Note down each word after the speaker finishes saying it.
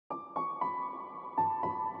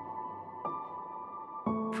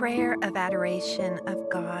Prayer of Adoration of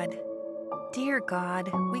God. Dear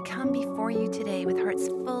God, we come before you today with hearts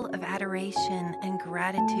full of adoration and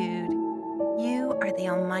gratitude. You are the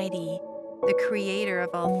Almighty, the Creator of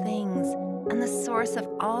all things, and the source of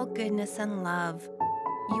all goodness and love.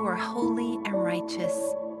 You are holy and righteous,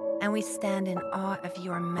 and we stand in awe of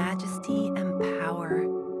your majesty and power.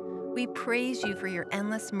 We praise you for your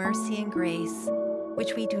endless mercy and grace,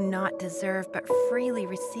 which we do not deserve but freely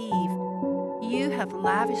receive. You have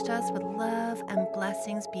lavished us with love and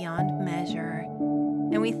blessings beyond measure,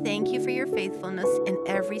 and we thank you for your faithfulness in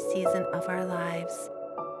every season of our lives.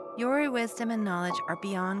 Your wisdom and knowledge are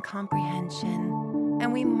beyond comprehension,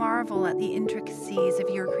 and we marvel at the intricacies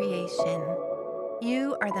of your creation.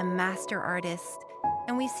 You are the master artist,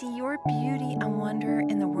 and we see your beauty and wonder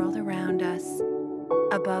in the world around us.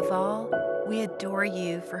 Above all, we adore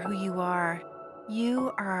you for who you are.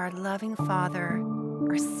 You are our loving Father,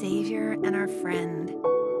 our Savior, and our friend.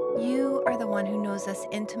 You are the one who knows us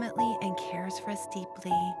intimately and cares for us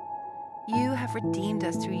deeply. You have redeemed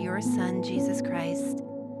us through your Son, Jesus Christ,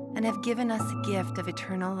 and have given us the gift of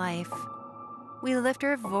eternal life. We lift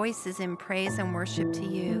our voices in praise and worship to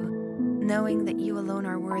you, knowing that you alone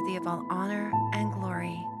are worthy of all honor and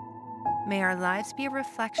glory. May our lives be a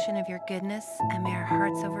reflection of your goodness, and may our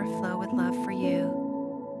hearts overflow with love for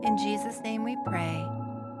you. In Jesus' name we pray.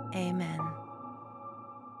 Amen.